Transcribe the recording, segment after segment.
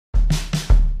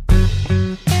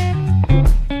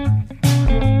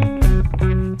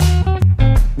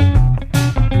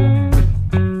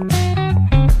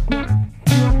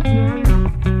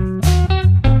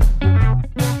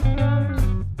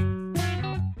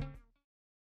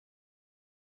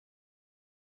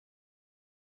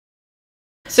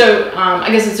So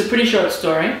I guess it's a pretty short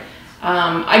story.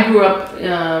 I grew up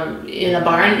in a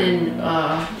barn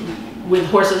with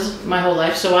horses my whole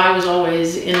life, so I was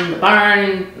always in the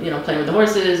barn, you know, playing with the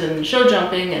horses and show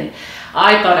jumping, and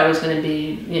I thought I was going to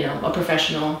be, you know, a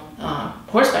professional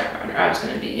horseback rider. I was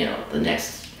going to be, you know, the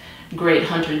next great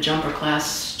hunter jumper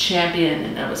class champion,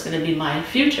 and that was going to be my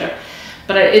future.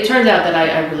 But it turns out that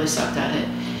I really sucked at it.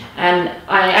 And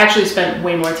I actually spent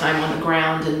way more time on the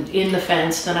ground and in the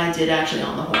fence than I did actually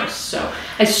on the horse. So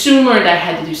I soon learned I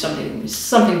had to do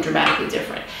something dramatically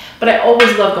different. But I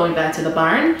always loved going back to the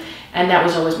barn, and that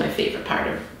was always my favorite part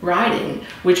of riding,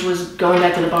 which was going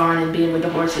back to the barn and being with the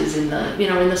horses in the, you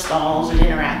know, in the stalls and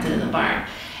interacting in the barn.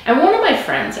 And one of my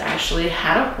friends actually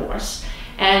had a horse,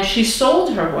 and she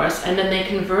sold her horse, and then they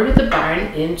converted the barn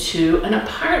into an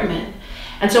apartment.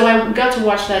 And so I got to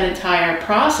watch that entire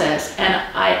process, and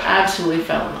I absolutely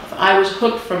fell in love. I was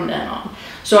hooked from then on.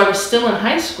 So I was still in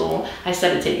high school. I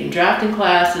started taking drafting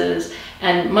classes,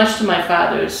 and much to my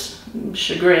father's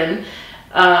chagrin,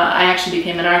 I actually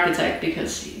became an architect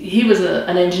because he was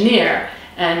an engineer,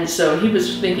 and so he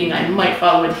was thinking I might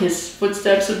follow in his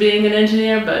footsteps of being an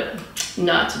engineer, but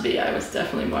not to be. I was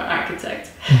definitely more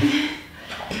architect.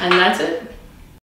 And that's it.